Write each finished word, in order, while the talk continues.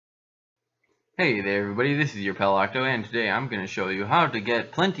Hey there everybody, this is your pal Octo, and today I'm going to show you how to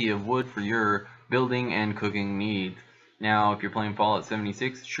get plenty of wood for your building and cooking needs. Now, if you're playing Fallout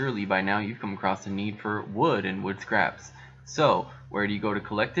 76, surely by now you've come across the need for wood and wood scraps. So, where do you go to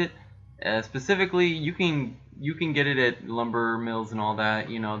collect it? Specifically, you can get it at lumber mills and all that.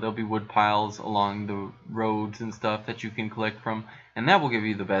 You know, there'll be wood piles along the roads and stuff that you can collect from, and that will give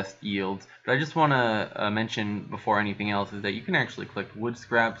you the best yields. But I just want to mention before anything else is that you can actually collect wood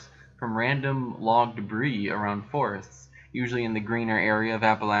scraps from random log debris around forests, usually in the greener area of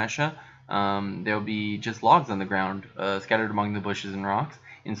Appalachia. There'll be just logs on the ground, scattered among the bushes and rocks.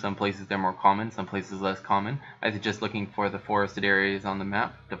 In some places they're more common, some places less common. I suggest looking for the forested areas on the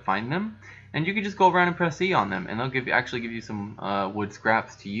map to find them. And you can just go around and press E on them, and they'll actually give you some wood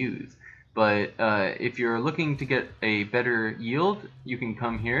scraps to use. But if you're looking to get a better yield, you can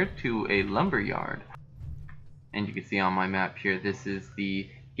come here to a lumber yard. And you can see on my map here, this is the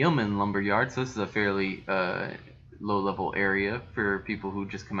Gilman lumber yard. So this is a fairly low-level area for people who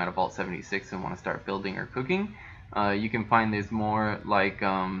just come out of Vault 76 and want to start building or cooking. You can find there's more like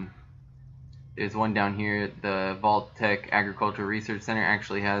there's one down here. The Vault Tech Agricultural Research Center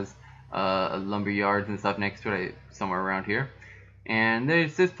actually has lumber yards and stuff next to it, somewhere around here. And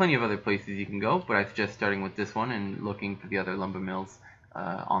there's plenty of other places you can go, but I suggest starting with this one and looking for the other lumber mills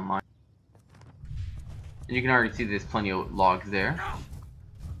online. And you can already see there's plenty of logs there.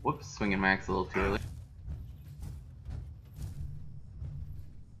 Whoops, swinging my axe a little too early.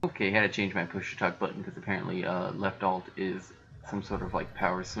 Okay, had to change my push to talk button because apparently left alt is some sort of like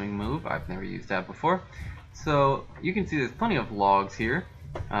power swing move. I've never used that before. So you can see there's plenty of logs here.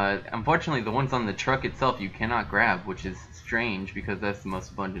 Unfortunately, the ones on the truck itself you cannot grab, which is strange because that's the most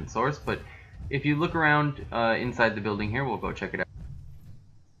abundant source. But if you look around inside the building here, we'll go check it out.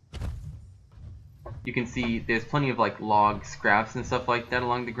 You can see there's plenty of like log scraps and stuff like that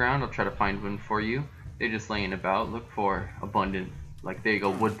along the ground. I'll try to find one for you. They're just laying about. Look for abundant, like there you go,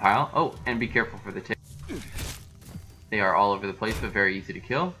 wood pile. Oh, and be careful for the ticks. They are all over the place, but very easy to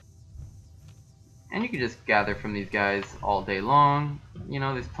kill. And you can just gather from these guys all day long. You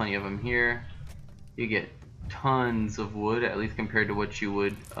know, there's plenty of them here. You get tons of wood, at least compared to what you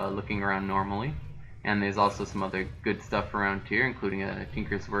would looking around normally. And there's also some other good stuff around here, including a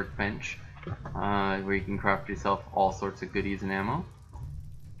Tinker's Workbench. Where you can craft yourself all sorts of goodies and ammo.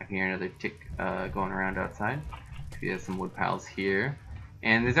 I can hear another tick going around outside. See, there's some wood piles here.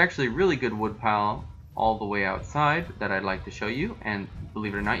 And there's actually a really good wood pile all the way outside that I'd like to show you. And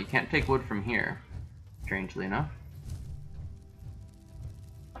believe it or not, you can't take wood from here, strangely enough.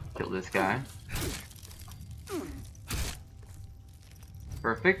 Kill this guy.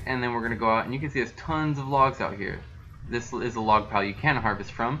 Perfect. And then we're going to go out, and you can see there's tons of logs out here. This is a log pile you can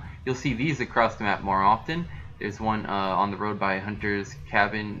harvest from. You'll see these across the map more often. There's one on the road by Hunter's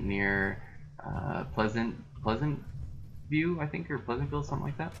Cabin near Pleasant View, I think, or Pleasantville, something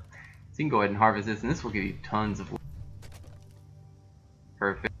like that. So you can go ahead and harvest this, and this will give you tons of wood.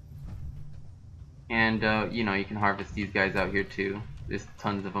 Perfect. And you know, you can harvest these guys out here too. There's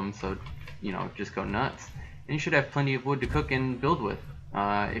tons of them, so you know, just go nuts. And you should have plenty of wood to cook and build with.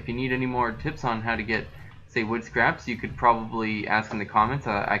 If you need any more tips on how to get, say, wood scraps, you could probably ask in the comments.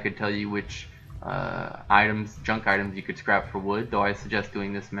 I could tell you which junk items you could scrap for wood, though I suggest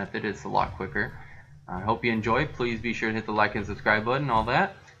doing this method. It's a lot quicker. I hope you enjoy. Please be sure to hit the like and subscribe button, all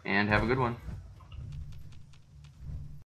that, and have a good one.